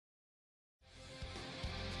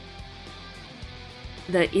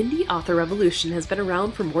The indie author revolution has been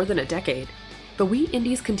around for more than a decade, but we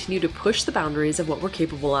indies continue to push the boundaries of what we're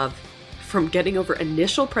capable of, from getting over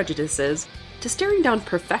initial prejudices to staring down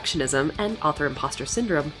perfectionism and author imposter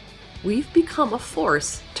syndrome. We've become a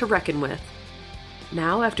force to reckon with.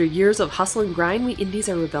 Now, after years of hustle and grind, we indies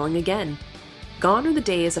are rebelling again. Gone are the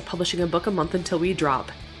days of publishing a book a month until we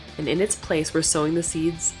drop, and in its place we're sowing the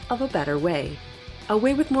seeds of a better way. A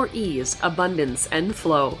way with more ease, abundance, and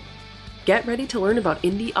flow. Get ready to learn about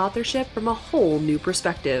indie authorship from a whole new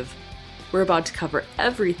perspective. We're about to cover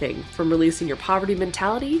everything from releasing your poverty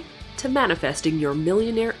mentality to manifesting your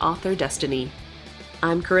millionaire author destiny.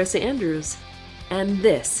 I'm Carissa Andrews, and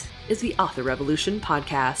this is the Author Revolution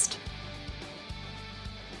Podcast.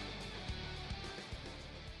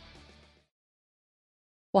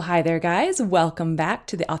 Well, hi there, guys. Welcome back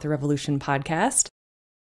to the Author Revolution Podcast.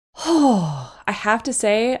 Oh, I have to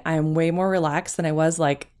say, I'm way more relaxed than I was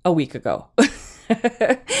like a week ago.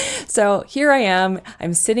 So here I am.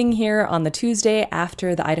 I'm sitting here on the Tuesday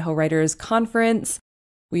after the Idaho Writers Conference.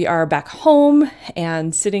 We are back home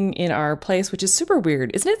and sitting in our place, which is super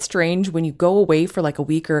weird. Isn't it strange when you go away for like a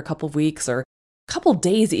week or a couple of weeks or a couple of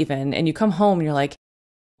days even, and you come home and you're like,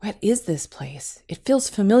 what is this place? It feels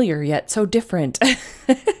familiar yet so different.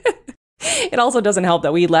 It also doesn't help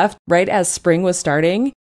that we left right as spring was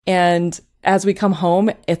starting. And as we come home,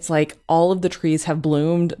 it's like all of the trees have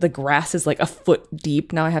bloomed. The grass is like a foot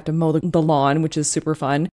deep. Now I have to mow the lawn, which is super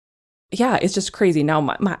fun. Yeah, it's just crazy. Now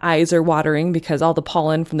my eyes are watering because all the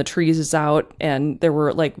pollen from the trees is out. And there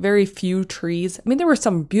were like very few trees. I mean, there were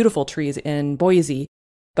some beautiful trees in Boise,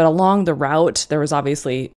 but along the route, there was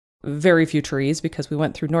obviously very few trees because we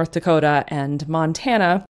went through North Dakota and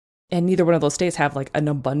Montana, and neither one of those states have like an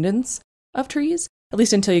abundance of trees, at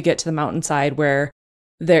least until you get to the mountainside where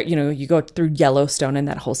there, you go through Yellowstone and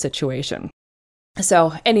that whole situation.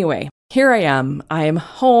 So anyway, here I am. I am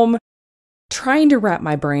home trying to wrap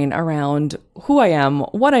my brain around who I am,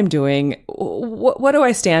 what I'm doing, what do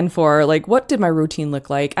I stand for? Like, what did my routine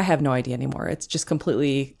look like? I have no idea anymore. It's just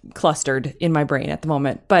completely clustered in my brain at the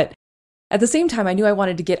moment. But at the same time, I knew I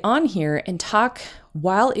wanted to get on here and talk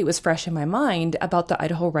while it was fresh in my mind about the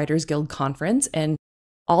Idaho Writers Guild Conference and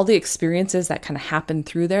all the experiences that kind of happened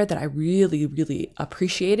through there that I really, really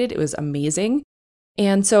appreciated. It was amazing.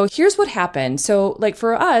 And so here's what happened. So like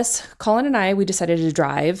for us, Colin and I, we decided to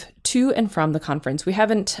drive to and from the conference. We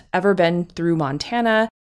haven't ever been through Montana.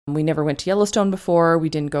 We never went to Yellowstone before. We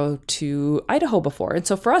didn't go to Idaho before. And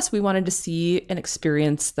so for us, we wanted to see and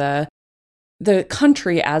experience the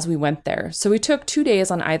country as we went there. So we took 2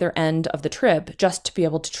 days on either end of the trip just to be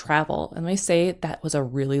able to travel. And I say that was a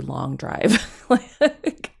really long drive,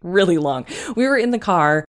 like really long. We were in the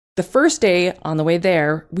car. The first day on the way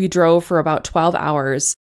there, we drove for about 12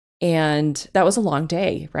 hours and that was a long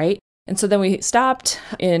day, right? And so then we stopped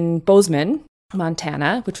in Bozeman,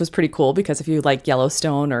 Montana, which was pretty cool because if you like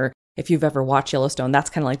Yellowstone or if you've ever watched Yellowstone, that's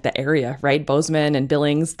kind of like the area, right? Bozeman and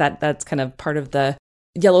Billings, that's kind of part of the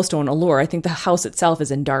Yellowstone allure. I think the house itself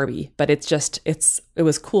is in Darby, but it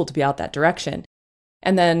was cool to be out that direction.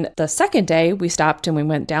 And then the second day we stopped and we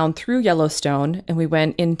went down through Yellowstone and we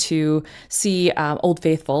went in to see Old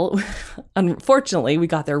Faithful. Unfortunately, we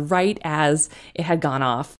got there right as it had gone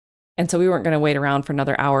off. And so we weren't going to wait around for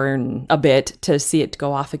another hour and a bit to see it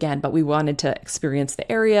go off again, but we wanted to experience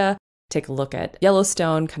the area, take a look at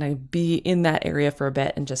Yellowstone, kind of be in that area for a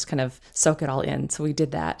bit and just kind of soak it all in. So we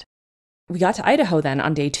did that. We got to Idaho then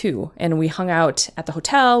on day 2 and we hung out at the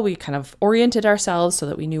hotel. We kind of oriented ourselves so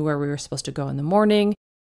that we knew where we were supposed to go in the morning.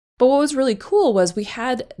 But what was really cool was we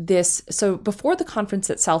had this, so before the conference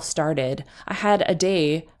itself started, we had a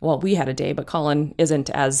day, but Colin isn't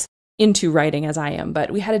as into writing as I am,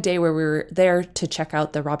 but we had a day where we were there to check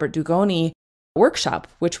out the Robert Dugoni workshop,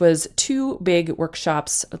 which was 2 big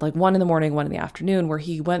workshops, like one in the morning, one in the afternoon, where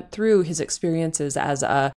he went through his experiences as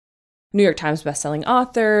a New York Times bestselling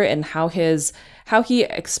author and how he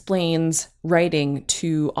explains writing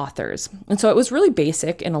to authors. And so it was really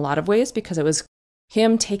basic in a lot of ways because it was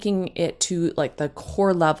him taking it to like the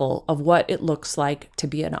core level of what it looks like to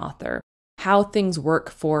be an author, how things work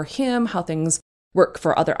for him, how things work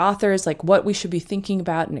for other authors, like what we should be thinking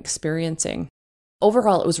about and experiencing.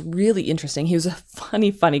 Overall, it was really interesting. He was a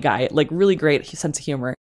funny guy, like really great sense of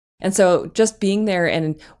humor. And so just being there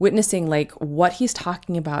and witnessing like what he's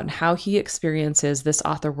talking about and how he experiences this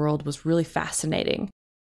author world was really fascinating.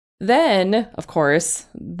 Then, of course,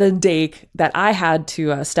 the day that I had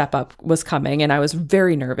to step up was coming and I was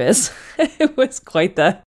very nervous. It was quite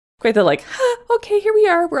the like, okay, here we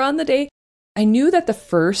are. We're on the day. I knew that the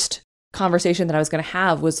first conversation that I was going to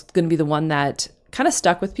have was going to be the one that kind of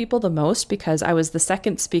stuck with people the most because I was the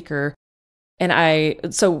second speaker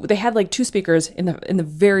So they had like two speakers in the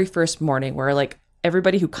very first morning where like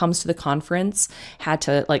everybody who comes to the conference had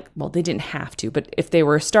to they didn't have to, but if they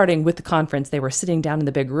were starting with the conference, they were sitting down in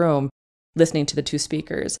the big room listening to the two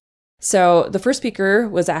speakers. So the first speaker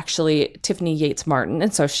was actually Tiffany Yates Martin.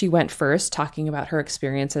 And so she went first talking about her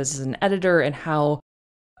experiences as an editor and how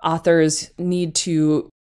authors need to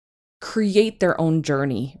create their own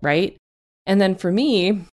journey, right? And then for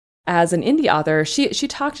me, as an indie author, she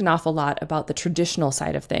talked an awful lot about the traditional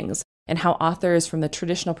side of things and how authors from the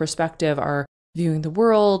traditional perspective are viewing the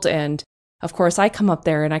world. And of course, I come up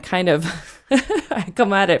there and I kind of I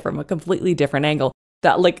come at it from a completely different angle.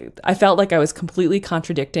 That I felt like I was completely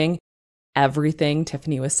contradicting everything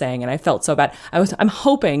Tiffany was saying, and I felt so bad. I'm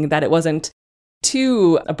hoping that it wasn't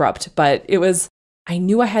too abrupt, but I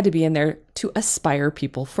knew I had to be in there to aspire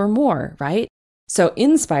people for more, right? So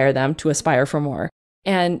inspire them to aspire for more.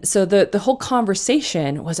 And so the whole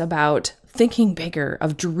conversation was about thinking bigger,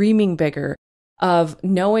 of dreaming bigger, of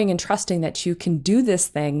knowing and trusting that you can do this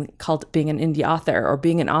thing called being an indie author or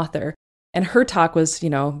being an author. And her talk was,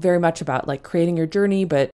 very much about like creating your journey,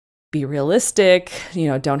 but be realistic,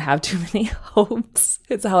 don't have too many hopes.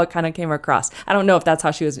 It's how it kind of came across. I don't know if that's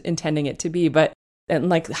how she was intending it to be, and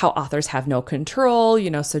like how authors have no control,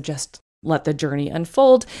 so just let the journey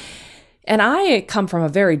unfold. And I come from a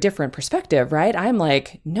very different perspective, right? I'm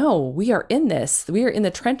like, no, we are in this. We are in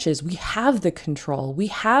the trenches. We have the control. We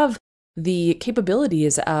have the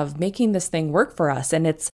capabilities of making this thing work for us. And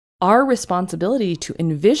it's our responsibility to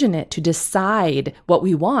envision it, to decide what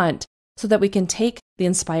we want so that we can take the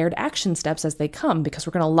inspired action steps as they come, because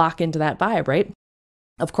we're going to lock into that vibe, right?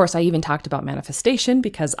 Of course, I even talked about manifestation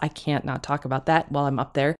because I can't not talk about that while I'm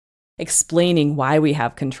up there explaining why we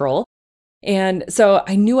have control. And so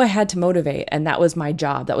I knew I had to motivate, and that was my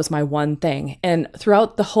job. That was my one thing. And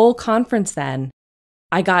throughout the whole conference then,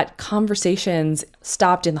 I got conversations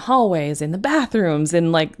stopped in the hallways, in the bathrooms,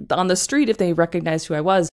 and like on the street if they recognized who I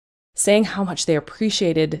was, saying how much they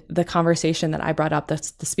appreciated the conversation that I brought up,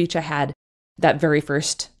 the speech I had that very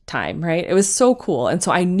first time, right? It was so cool. And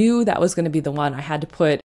so I knew that was going to be the one I had to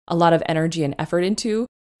put a lot of energy and effort into.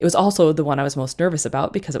 It was also the one I was most nervous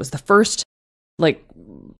about because it was the first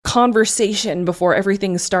conversation before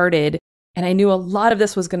everything started. And I knew a lot of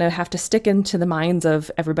this was going to have to stick into the minds of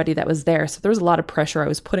everybody that was there. So there was a lot of pressure I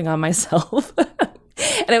was putting on myself.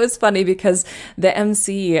 And it was funny because the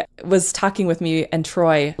MC was talking with me and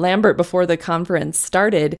Troy Lambert before the conference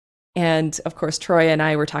started. And of course, Troy and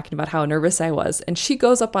I were talking about how nervous I was. And she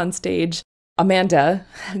goes up on stage, Amanda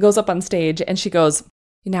goes up on stage and she goes,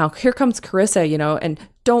 now here comes Carissa, and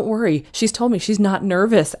don't worry. She's told me she's not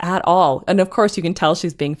nervous at all. And of course, you can tell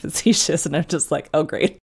she's being facetious. And I'm just like, oh,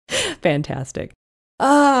 great. Fantastic.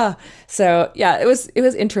 So yeah, it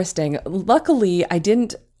was interesting. Luckily, I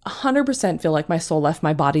didn't 100% feel like my soul left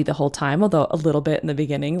my body the whole time, although a little bit in the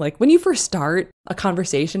beginning. Like when you first start a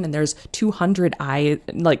conversation and there's 200 eyes,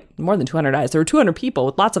 like more than 200 eyes, there were 200 people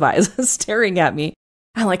with lots of eyes staring at me.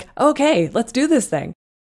 I'm like, okay, let's do this thing.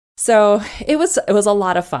 So it was a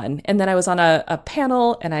lot of fun. And then I was on a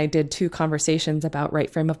panel and I did 2 conversations about right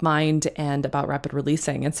frame of mind and about rapid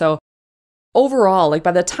releasing. And so overall, like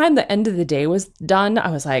by the time the end of the day was done, I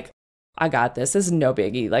was like, I got this. This is no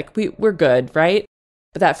biggie. Like we're good, right?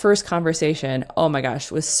 But that first conversation, oh my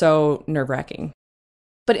gosh, was so nerve-wracking.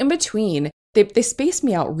 But in between, they spaced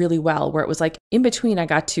me out really well, where it was like in between, I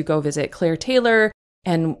got to go visit Claire Taylor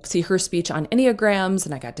and see her speech on Enneagrams,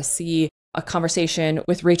 and I got to see a conversation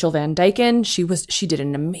with Rachel Van Dyken. She did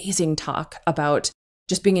an amazing talk about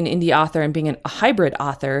just being an indie author and being a hybrid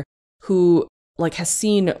author who has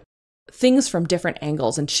seen things from different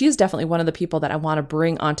angles. And she is definitely one of the people that I want to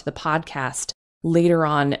bring onto the podcast later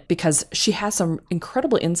on, because she has some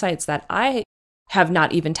incredible insights that I have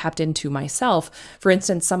not even tapped into myself. For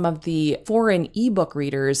instance, some of the foreign ebook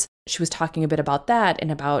readers, she was talking a bit about that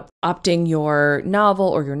and about opting your novel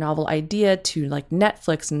or your novel idea to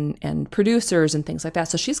Netflix and producers and things like that.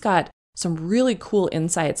 So she's got some really cool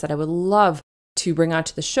insights that I would love to bring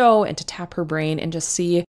onto the show and to tap her brain and just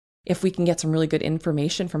see if we can get some really good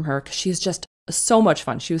information from her, because she's just so much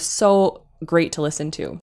fun. She was so great to listen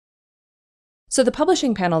to. So the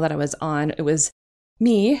publishing panel that I was on, it was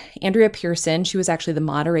me, Andrea Pearson. She was actually the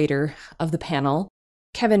moderator of the panel.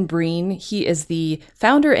 Kevin Breen, he is the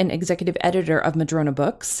founder and executive editor of Madrona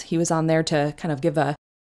Books. He was on there to kind of give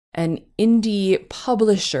an indie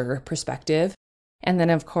publisher perspective. And then,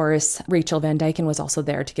 of course, Rachel Van Dyken was also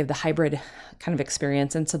there to give the hybrid kind of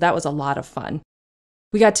experience. And so that was a lot of fun.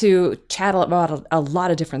 We got to chat about a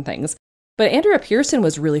lot of different things. But Andrea Pearson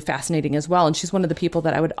was really fascinating as well. And she's one of the people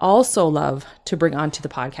that I would also love to bring onto the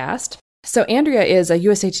podcast. So Andrea is a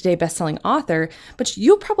USA Today bestselling author, but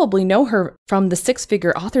you'll probably know her from the Six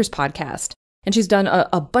Figure Authors podcast. And she's done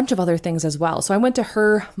a bunch of other things as well. So I went to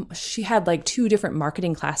her. She had like 2 different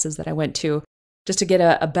marketing classes that I went to just to get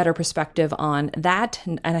a better perspective on that.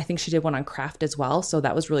 And I think she did one on craft as well. So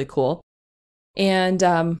that was really cool.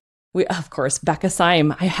 And we, of course, Becca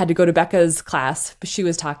Syme, I had to go to Becca's class. She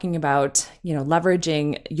was talking about,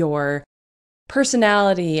 leveraging your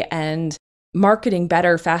personality and marketing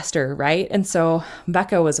better, faster, right? And so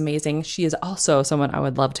Becca was amazing. She is also someone I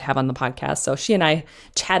would love to have on the podcast. So she and I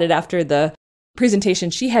chatted after the presentation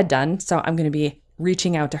she had done. So I'm going to be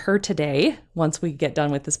reaching out to her today. Once we get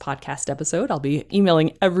done with this podcast episode, I'll be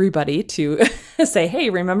emailing everybody to say, hey,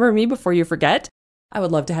 remember me before you forget. I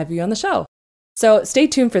would love to have you on the show. So stay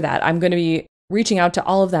tuned for that. I'm going to be reaching out to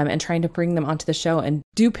all of them and trying to bring them onto the show and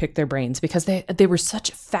do pick their brains because they were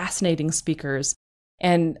such fascinating speakers.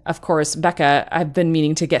 And of course, Becca, I've been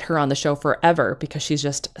meaning to get her on the show forever because she's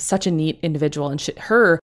just such a neat individual. And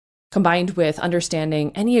her combined with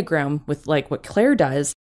understanding Enneagram with like what Claire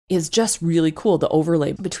does is just really cool. The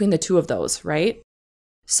overlay between the 2 of those, right?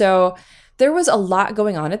 So there was a lot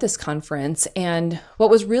going on at this conference. And what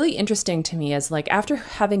was really interesting to me is like after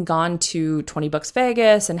having gone to 20 Bucks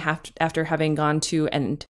Vegas and after having gone to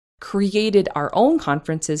and created our own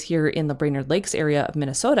conferences here in the Brainerd Lakes area of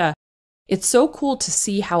Minnesota, it's so cool to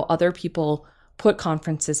see how other people put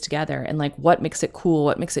conferences together and like what makes it cool,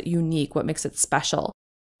 what makes it unique, what makes it special.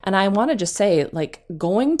 And I want to just say, like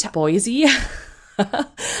going to Boise,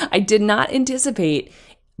 I did not anticipate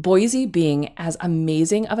Boise being as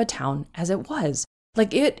amazing of a town as it was.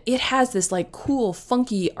 Like it has this like cool,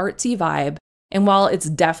 funky, artsy vibe. And while it's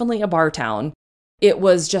definitely a bar town, it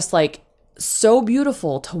was just like so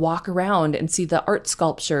beautiful to walk around and see the art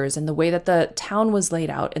sculptures and the way that the town was laid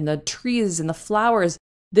out and the trees and the flowers.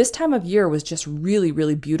 This time of year was just really,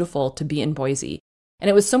 really beautiful to be in Boise. And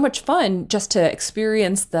it was so much fun just to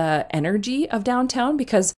experience the energy of downtown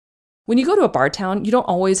because when you go to a bar town, you don't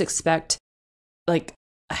always expect like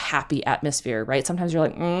a happy atmosphere, right? Sometimes you're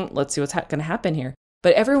like, let's see what's going to happen here.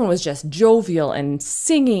 But everyone was just jovial and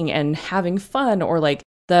singing and having fun, or like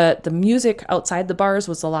the music outside the bars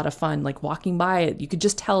was a lot of fun. Like walking by, you could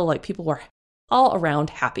just tell like people were all around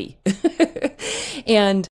happy.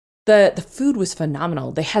 And the food was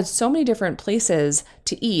phenomenal. They had so many different places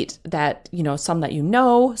to eat that, some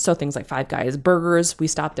that so things like Five Guys burgers. We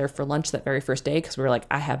stopped there for lunch that very first day because we were like,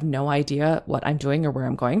 I have no idea what I'm doing or where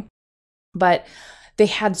I'm going. But they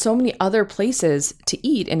had so many other places to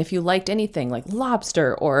eat. And if you liked anything like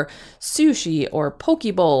lobster or sushi or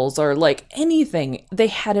poke bowls or like anything, they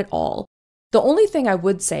had it all. The only thing I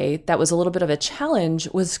would say that was a little bit of a challenge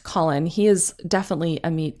was Colin. He is definitely a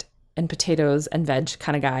meat and potatoes and veg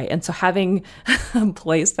kind of guy. And so having a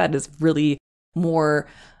place that is really more,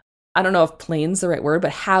 I don't know if plain's the right word,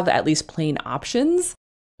 but have at least plain options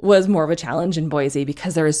was more of a challenge in Boise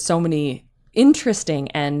because there is so many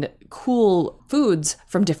interesting and cool foods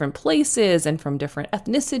from different places and from different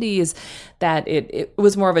ethnicities that it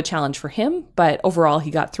was more of a challenge for him. But overall,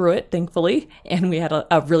 he got through it, thankfully, and we had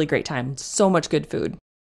a really great time. So much good food.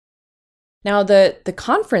 Now, the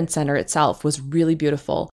conference center itself was really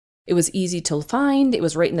beautiful. It was easy to find. It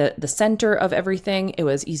was right in the center of everything. It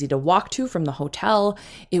was easy to walk to from the hotel.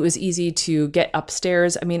 It was easy to get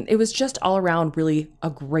upstairs. I mean, it was just all around really a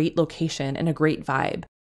great location and a great vibe.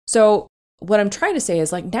 So what I'm trying to say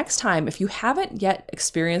is like next time, if you haven't yet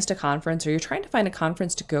experienced a conference or you're trying to find a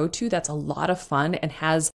conference to go to that's a lot of fun and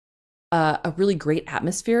has a really great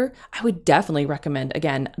atmosphere, I would definitely recommend,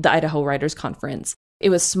 again, the Idaho Writers Conference. It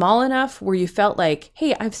was small enough where you felt like,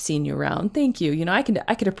 hey, I've seen you around. Thank you. I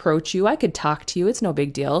could approach you. I could talk to you. It's no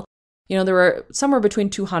big deal. There were somewhere between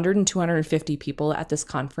 200 and 250 people at this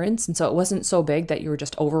conference. And so it wasn't so big that you were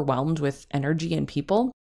just overwhelmed with energy and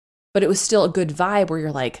people, but it was still a good vibe where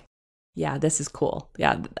you're like, yeah, this is cool.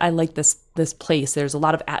 Yeah, I like this place. There's a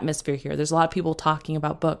lot of atmosphere here. There's a lot of people talking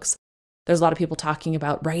about books. There's a lot of people talking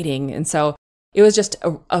about writing. And so it was just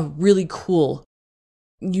a really cool,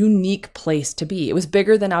 unique place to be. It was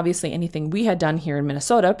bigger than obviously anything we had done here in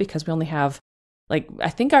Minnesota because we only have I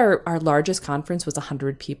think our largest conference was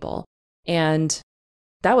 100 people. And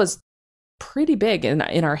that was pretty big in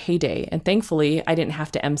our heyday. And thankfully, I didn't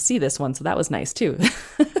have to MC this one. So that was nice too.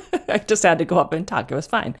 I just had to go up and talk. It was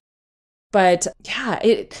fine. But yeah,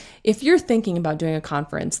 if you're thinking about doing a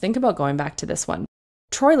conference, think about going back to this one.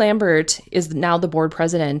 Troy Lambert is now the board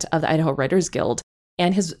president of the Idaho Writers Guild.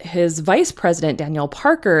 And his vice president, Danielle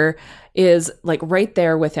Parker, is like right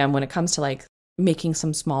there with him when it comes to like making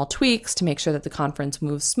some small tweaks to make sure that the conference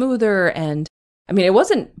moves smoother. And I mean, it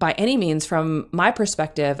wasn't by any means, from my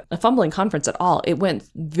perspective, a fumbling conference at all. It went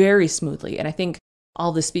very smoothly. And I think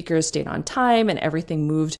all the speakers stayed on time and everything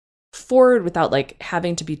moved forward without like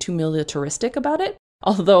having to be too militaristic about it.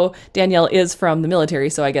 Although Danielle is from the military,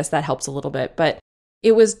 so I guess that helps a little bit. But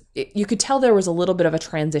you could tell there was a little bit of a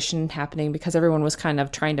transition happening because everyone was kind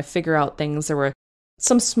of trying to figure out things. There were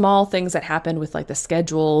some small things that happened with like the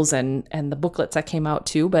schedules and the booklets that came out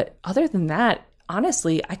too. But other than that,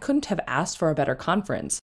 honestly, I couldn't have asked for a better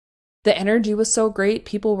conference. The energy was so great.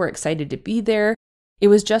 People were excited to be there. It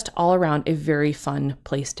was just all around a very fun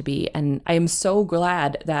place to be. And I am so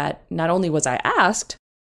glad that not only was I asked,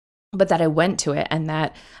 but that I went to it and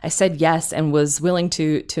that I said yes and was willing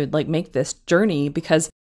to like make this journey, because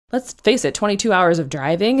let's face it, 22 hours of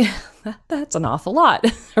driving, that's an awful lot,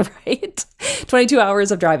 right? 22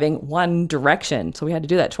 hours of driving one direction. So we had to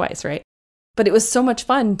do that twice, right? But it was so much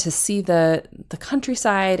fun to see the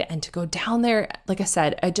countryside and to go down there. Like I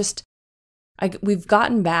said, we've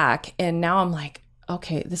gotten back and now I'm like,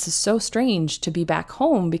 okay, this is so strange to be back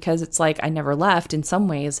home, because it's like I never left in some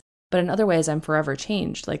ways, but in other ways I'm forever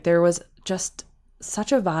changed. Like there was just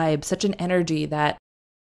such a vibe, such an energy that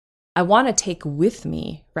I want to take with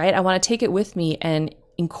me, right? I want to take it with me and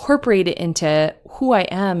incorporate it into who I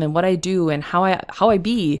am and what I do and how I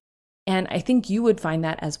be. And I think you would find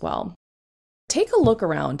that as well. Take a look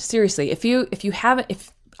around. Seriously,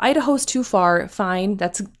 if Idaho's too far, fine,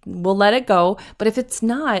 we'll let it go. But if it's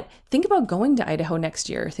not, think about going to Idaho next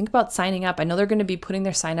year. Think about signing up. I know they're going to be putting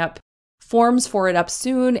their sign up forms for it up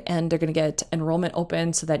soon, and they're going to get enrollment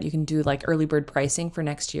open so that you can do like early bird pricing for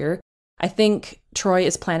next year. I think Troy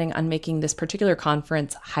is planning on making this particular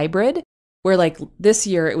conference hybrid, where like this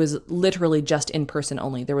year it was literally just in person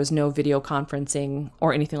only. There was no video conferencing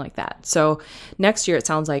or anything like that. So next year it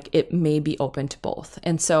sounds like it may be open to both.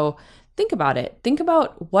 And so think about it. Think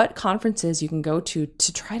about what conferences you can go to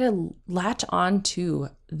try to latch on to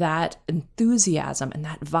that enthusiasm and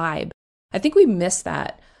that vibe. I think we miss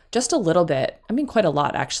that just a little bit. I mean, quite a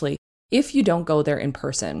lot actually, if you don't go there in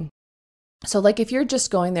person. So like if you're just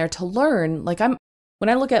going there to learn, like when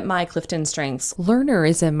I look at my Clifton strengths, learner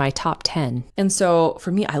is in my top 10. And so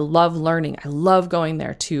for me, I love learning. I love going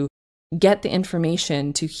there to get the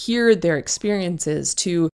information, to hear their experiences,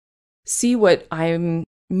 to see what I'm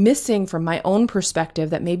missing from my own perspective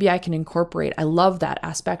that maybe I can incorporate. I love that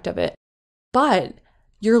aspect of it. But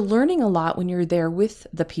you're learning a lot when you're there with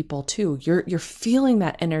the people too. You're feeling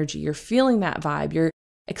that energy. You're feeling that vibe. You're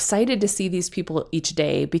excited to see these people each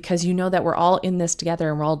day because you know that we're all in this together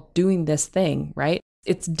and we're all doing this thing, right?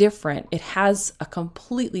 It's different. It has a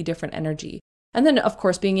completely different energy. And then, of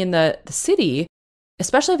course, being in the city,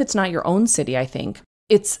 especially if it's not your own city, I think,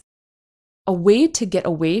 it's a way to get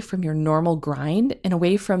away from your normal grind and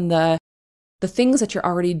away from the things that you're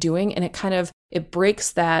already doing. And it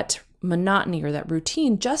breaks that monotony or that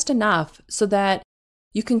routine just enough so that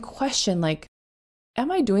you can question, like, am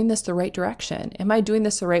I doing this the right direction? Am I doing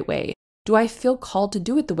this the right way? Do I feel called to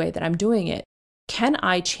do it the way that I'm doing it? Can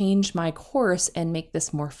I change my course and make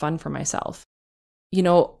this more fun for myself?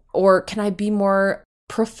 Or can I be more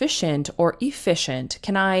proficient or efficient?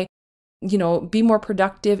 Can I, be more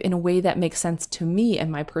productive in a way that makes sense to me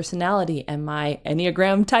and my personality and my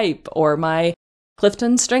Enneagram type or my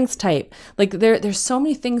Clifton strengths type? Like there's so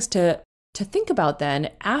many things to think about then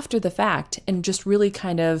after the fact, and just really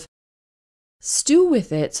kind of stew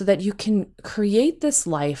with it so that you can create this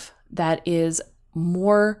life that is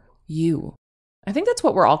more you. I think that's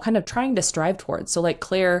what we're all kind of trying to strive towards. So like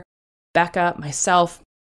Claire, Becca, myself,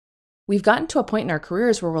 we've gotten to a point in our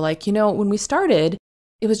careers where we're like, when we started,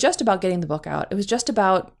 it was just about getting the book out. It was just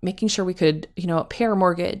about making sure we could, pay our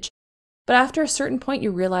mortgage. But after a certain point,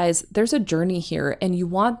 you realize there's a journey here and you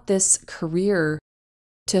want this career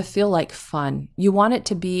to feel like fun. You want it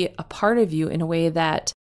to be a part of you in a way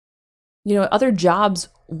that, other jobs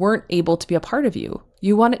weren't able to be a part of you.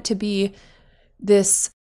 You want it to be this,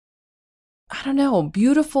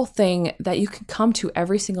 beautiful thing that you can come to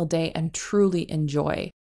every single day and truly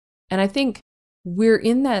enjoy. And I think we're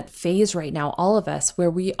in that phase right now, all of us,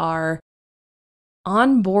 where we are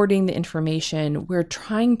onboarding the information. We're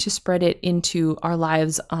trying to spread it into our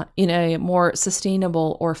lives in a more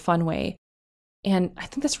sustainable or fun way. And I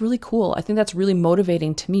think that's really cool. I think that's really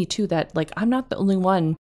motivating to me too, that like, I'm not the only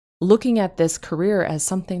one looking at this career as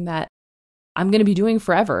something that I'm going to be doing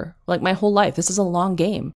forever, like my whole life. This is a long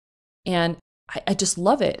game. And I just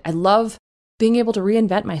love it. I love being able to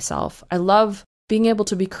reinvent myself. I love being able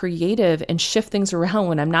to be creative and shift things around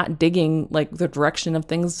when I'm not digging like the direction of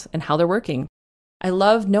things and how they're working. I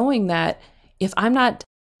love knowing that if I'm not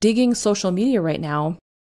digging social media right now,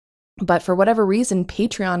 but for whatever reason,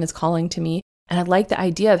 Patreon is calling to me And I like the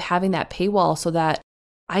idea of having that paywall so that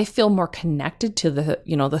I feel more connected to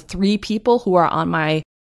the 3 people who are on my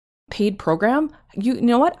paid program. You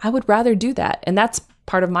know what? I would rather do that. And that's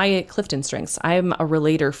part of my Clifton strengths. I'm a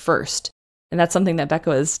relator first. And that's something that Becca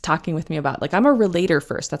was talking with me about. Like, I'm a relator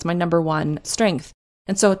first. That's my number 1 strength.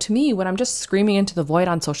 And so to me, when I'm just screaming into the void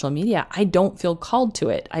on social media, I don't feel called to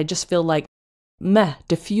it. I just feel like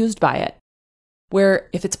diffused by it. Where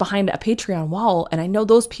if it's behind a Patreon wall and I know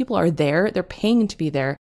those people are there, they're paying to be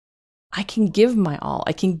there, I can give my all.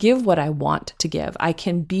 I can give what I want to give. I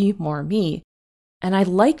can be more me. And I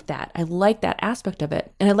like that. I like that aspect of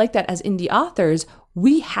it. And I like that as indie authors,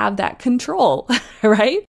 we have that control,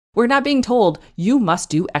 right? We're not being told, you must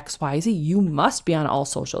do X, Y, Z. You must be on all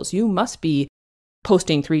socials. You must be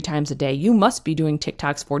posting 3 times a day. You must be doing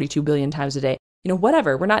TikToks 42 billion times a day.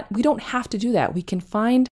 Whatever. We don't have to do that. We can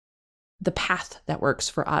find the path that works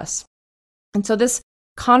for us. And so this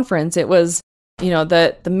conference, it was,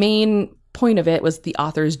 the main point of it was the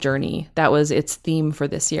author's journey. That was its theme for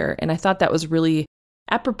this year. And I thought that was really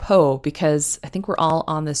apropos because I think we're all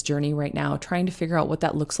on this journey right now, trying to figure out what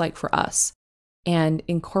that looks like for us and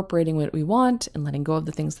incorporating what we want and letting go of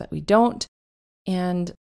the things that we don't.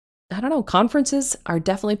 And I don't know, conferences are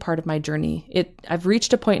definitely part of my journey. I've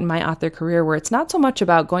reached a point in my author career where it's not so much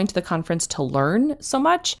about going to the conference to learn so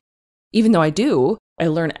much, even though I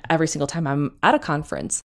learn every single time I'm at a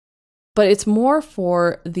conference, but it's more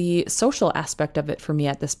for the social aspect of it for me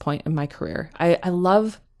at this point in my career. I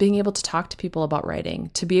love being able to talk to people about writing,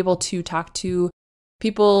 to be able to talk to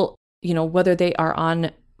people, whether they are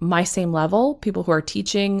on my same level, people who are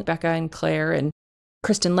teaching, Becca and Claire and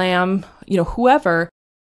Kristen Lamb, whoever.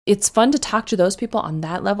 It's fun to talk to those people on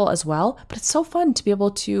that level as well, but it's so fun to be able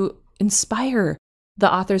to inspire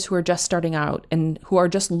the authors who are just starting out and who are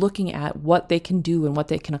just looking at what they can do and what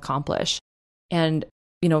they can accomplish. And,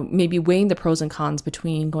 maybe weighing the pros and cons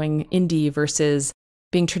between going indie versus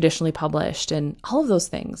being traditionally published and all of those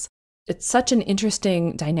things. It's such an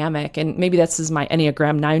interesting dynamic. And maybe this is my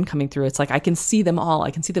Enneagram 9 coming through. It's like, I can see them all.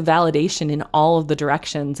 I can see the validation in all of the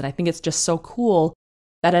directions. And I think it's just so cool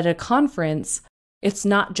that at a conference, it's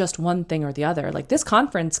not just one thing or the other. Like, this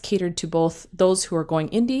conference catered to both those who are going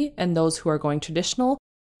indie and those who are going traditional.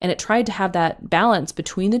 And it tried to have that balance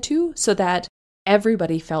between the two so that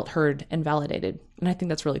everybody felt heard and validated. And I think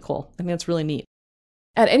that's really cool. I think that's really neat.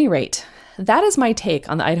 At any rate, that is my take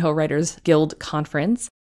on the Idaho Writers Guild Conference.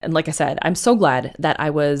 And like I said, I'm so glad that I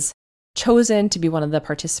was chosen to be one of the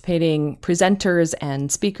participating presenters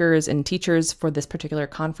and speakers and teachers for this particular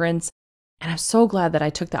conference. And I'm so glad that I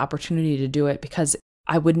took the opportunity to do it because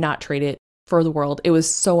I would not trade it for the world. It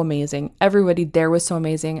was so amazing. Everybody there was so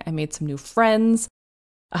amazing. I made some new friends.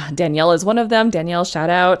 Danielle is one of them. Danielle, shout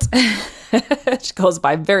out. She goes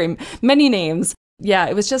by very many names. Yeah,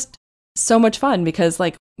 it was just so much fun because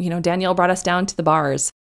Danielle brought us down to the bars,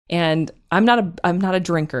 and I'm not a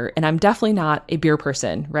drinker, and I'm definitely not a beer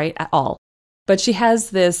person, right, at all. But she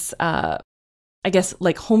has this,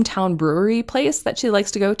 hometown brewery place that she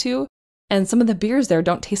likes to go to. And some of the beers there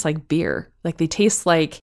don't taste like beer. Like, they taste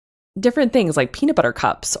like different things, like peanut butter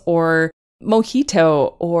cups or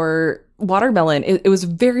mojito or watermelon. It was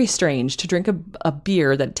very strange to drink a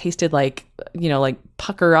beer that tasted like, like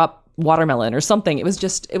pucker up watermelon or something. It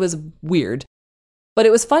was weird. But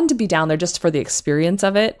it was fun to be down there just for the experience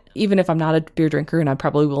of it. Even if I'm not a beer drinker and I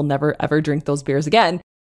probably will never, ever drink those beers again.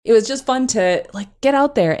 It was just fun to get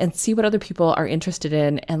out there and see what other people are interested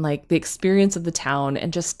in and the experience of the town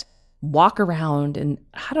and just walk around. And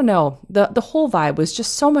I don't know, the whole vibe was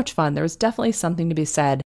just so much fun. There was definitely something to be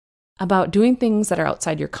said about doing things that are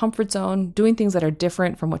outside your comfort zone, doing things that are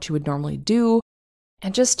different from what you would normally do,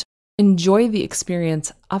 and just enjoy the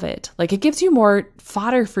experience of it. It gives you more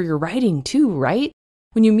fodder for your writing too, right?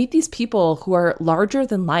 When you meet these people who are larger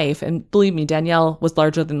than life, and believe me, Danielle was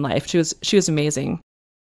larger than life. She was amazing.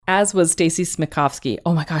 As was Stacy Smikovsky.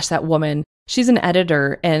 Oh my gosh, that woman. She's an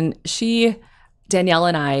editor, and Danielle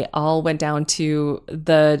and I all went down to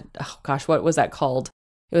what was that called?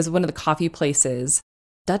 It was one of the coffee places.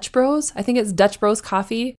 Dutch Bros? I think it's Dutch Bros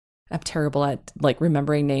Coffee. I'm terrible at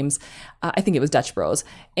remembering names. I think it was Dutch Bros.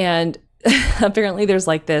 And apparently there's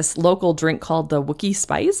this local drink called the Wookiee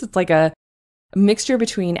Spice. It's a mixture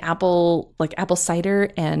between apple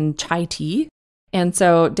cider and chai tea. And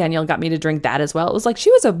so Danielle got me to drink that as well. It was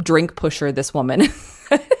she was a drink pusher, this woman.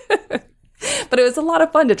 But it was a lot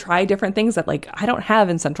of fun to try different things that I don't have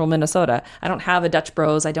in central Minnesota. I don't have a Dutch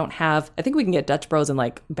Bros. I think we can get Dutch Bros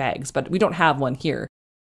in bags, but we don't have one here.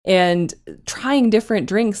 And trying different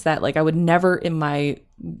drinks that I would never in my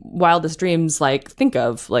wildest dreams think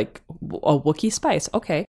of, a Wookiee Spice.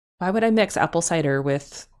 Okay, why would I mix apple cider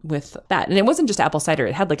with with that. And it wasn't just apple cider.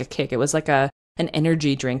 It had like a kick. It was like an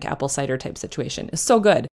energy drink, apple cider type situation. It's so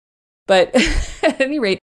good. But at any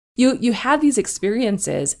rate, you have these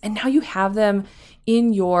experiences and now you have them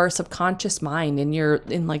in your subconscious mind,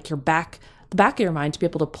 in like the back of your mind to be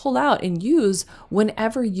able to pull out and use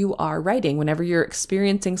whenever you are writing, whenever you're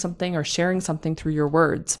experiencing something or sharing something through your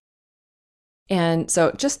words. And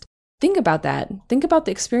so just think about that. Think about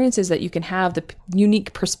the experiences that you can have, the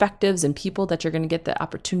unique perspectives and people that you're going to get the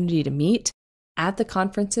opportunity to meet at the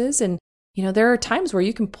conferences. And, there are times where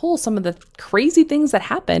you can pull some of the crazy things that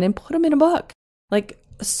happen and put them in a book. Like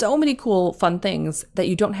so many cool, fun things that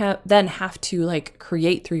you don't have to like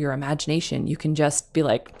create through your imagination. You can just be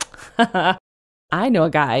like, I know a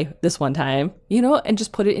guy this one time, and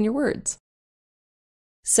just put it in your words.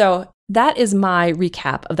 So that is my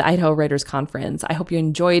recap of the Idaho Writers Conference. I hope you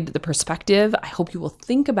enjoyed the perspective. I hope you will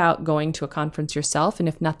think about going to a conference yourself. And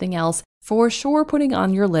if nothing else, for sure, putting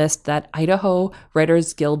on your list that Idaho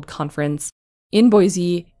Writers Guild Conference in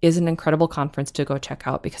Boise is an incredible conference to go check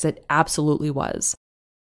out because it absolutely was.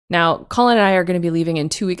 Now, Colin and I are going to be leaving in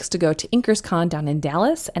 2 weeks to go to InkersCon down in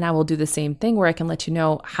Dallas, and I will do the same thing where I can let you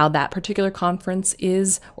know how that particular conference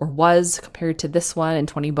is or was compared to this one and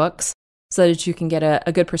 20 books so that you can get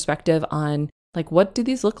a good perspective on like what do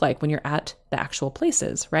these look like when you're at the actual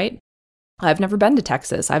places, right? I've never been to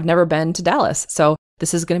Texas. I've never been to Dallas. So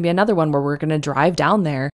this is going to be another one where we're going to drive down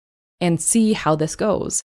there and see how this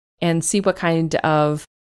goes and see what kind of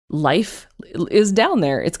life is down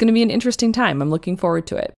there. It's going to be an interesting time. I'm looking forward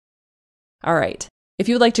to it. All right. If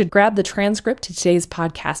you would like to grab the transcript to today's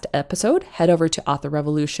podcast episode, head over to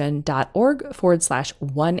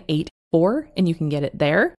authorrevolution.org/184 and you can get it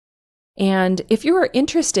there. And if you are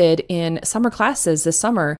interested in summer classes this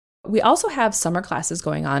summer, we also have summer classes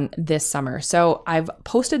going on this summer. So I've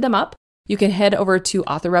posted them up. You can head over to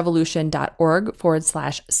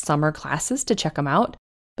authorrevolution.org/summer classes to check them out.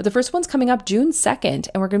 But the first one's coming up June 2nd,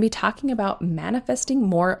 and we're going to be talking about manifesting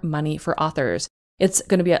more money for authors. It's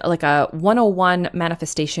going to be like a 101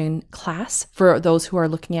 manifestation class for those who are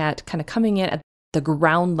looking at kind of coming in at the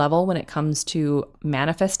ground level when it comes to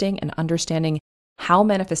manifesting and understanding how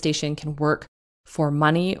manifestation can work for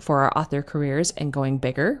money, for our author careers and going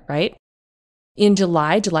bigger, right? In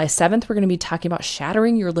July 7th, we're going to be talking about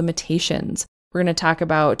shattering your limitations. We're going to talk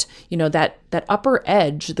about, that upper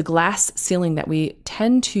edge, the glass ceiling that we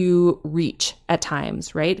tend to reach at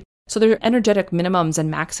times, right? So there are energetic minimums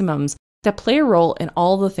and maximums that play a role in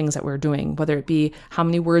all the things that we're doing, whether it be how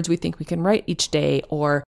many words we think we can write each day,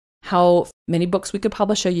 or how many books we could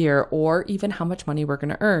publish a year, or even how much money we're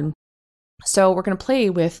going to earn. So we're going to play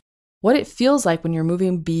with what it feels like when you're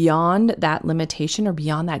moving beyond that limitation or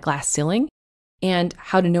beyond that glass ceiling, and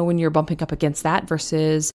how to know when you're bumping up against that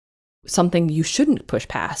versus something you shouldn't push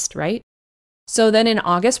past, right? So then in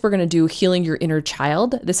August, we're going to do Healing Your Inner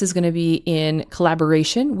Child. This is going to be in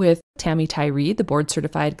collaboration with Tammy Tyree, the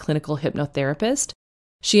board-certified clinical hypnotherapist.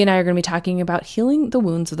 She and I are going to be talking about healing the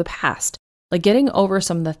wounds of the past, like getting over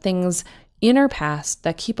some of the things in our past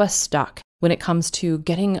that keep us stuck when it comes to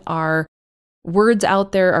getting our words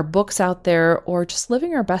out there, our books out there, or just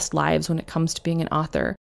living our best lives when it comes to being an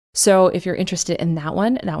author. So if you're interested in that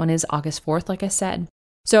one is August 4th, like I said.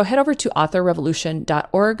 So head over to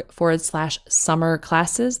authorrevolution.org/summer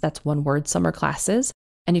classes. That's one word, summer classes.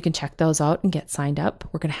 And you can check those out and get signed up.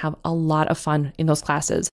 We're going to have a lot of fun in those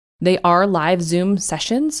classes. They are live Zoom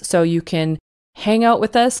sessions, so you can hang out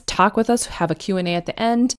with us, talk with us, have a Q&A at the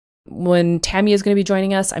end. When Tammy is going to be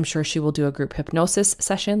joining us, I'm sure she will do a group hypnosis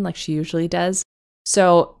session like she usually does.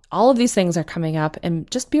 So all of these things are coming up, and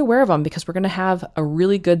just be aware of them because we're going to have a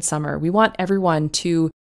really good summer. We want everyone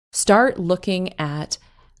to start looking at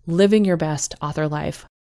living your best author life,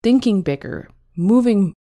 thinking bigger,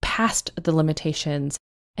 moving past the limitations,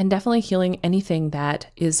 and definitely healing anything that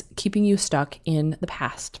is keeping you stuck in the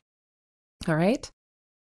past. All right?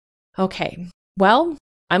 Okay. Well,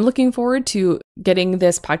 I'm looking forward to getting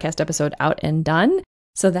this podcast episode out and done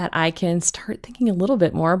so that I can start thinking a little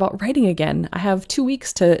bit more about writing again. I have 2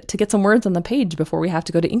 weeks to get some words on the page before we have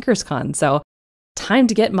to go to InkersCon. So time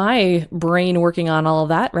to get my brain working on all of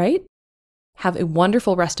that, right? Have a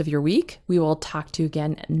wonderful rest of your week. We will talk to you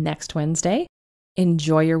again next Wednesday.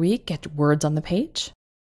 Enjoy your week. Get words on the page.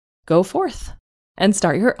 Go forth and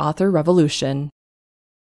start your author revolution.